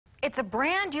It's a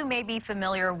brand you may be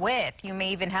familiar with. You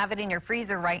may even have it in your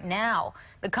freezer right now.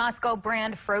 The Costco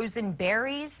brand frozen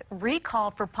berries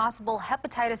recalled for possible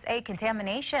hepatitis A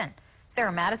contamination.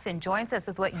 Sarah Madison joins us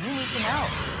with what you need to know.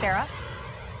 Sarah?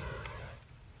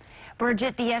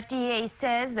 Bridget, the FDA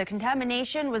says the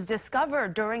contamination was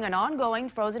discovered during an ongoing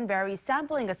frozen berry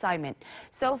sampling assignment.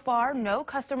 So far, no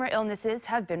customer illnesses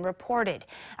have been reported.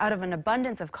 Out of an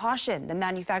abundance of caution, the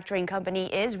manufacturing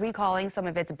company is recalling some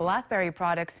of its blackberry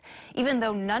products, even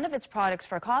though none of its products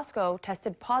for Costco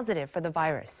tested positive for the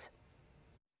virus.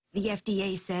 The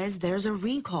FDA says there's a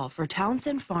recall for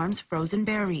Townsend Farms frozen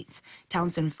berries.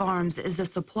 Townsend Farms is the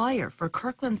supplier for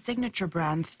Kirkland's signature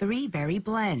brand 3-Berry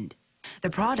Blend.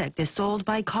 The product is sold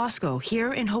by Costco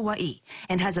here in Hawaii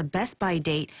and has a best buy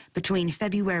date between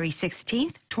February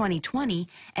 16th, 2020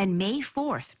 and May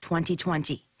 4th,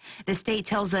 2020. The state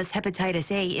tells us hepatitis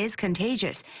A is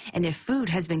contagious, and if food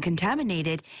has been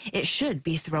contaminated, it should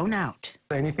be thrown out.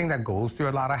 Anything that goes through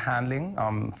a lot of handling,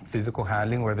 physical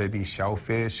handling, whether it be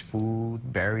shellfish, food,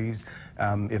 berries,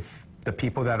 if the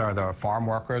people that are the farm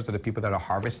workers or the people that are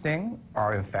harvesting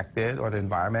are infected or the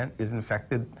environment is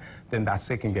infected, then that's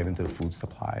it can get into the food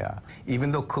supply.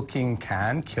 Even though cooking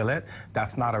can kill it,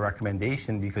 that's not a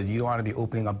recommendation because you don't want to be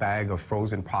opening a bag of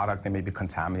frozen product that may be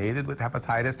contaminated with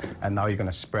hepatitis, and now you're going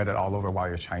to spread it all over while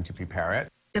you're trying to prepare it.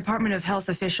 Department of Health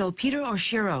official Peter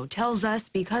Oshiro tells us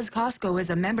because Costco is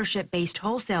a membership-based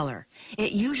wholesaler,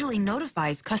 it usually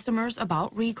notifies customers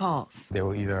about recalls. They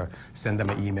will either send them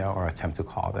an email or attempt to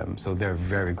call them, so they're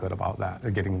very good about that.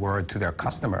 They're getting word to their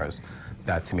customers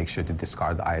that to make sure to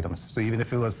discard the items. So even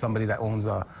if it was somebody that owns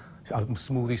a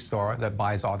smoothie store that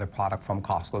buys all their product from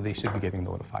Costco, they should be getting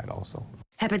notified also.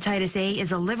 Hepatitis A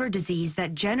is a liver disease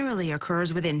that generally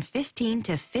occurs within 15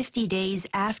 to 50 days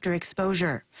after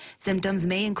exposure. Symptoms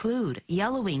may include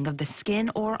yellowing of the skin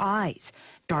or eyes,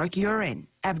 dark urine,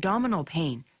 abdominal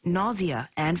pain, nausea,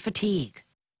 and fatigue.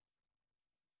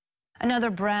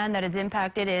 Another brand that is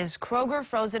impacted is Kroger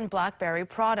frozen blackberry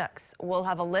products. We'll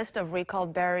have a list of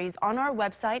recalled berries on our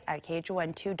website at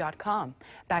KHON2.com.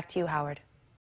 Back to you, Howard.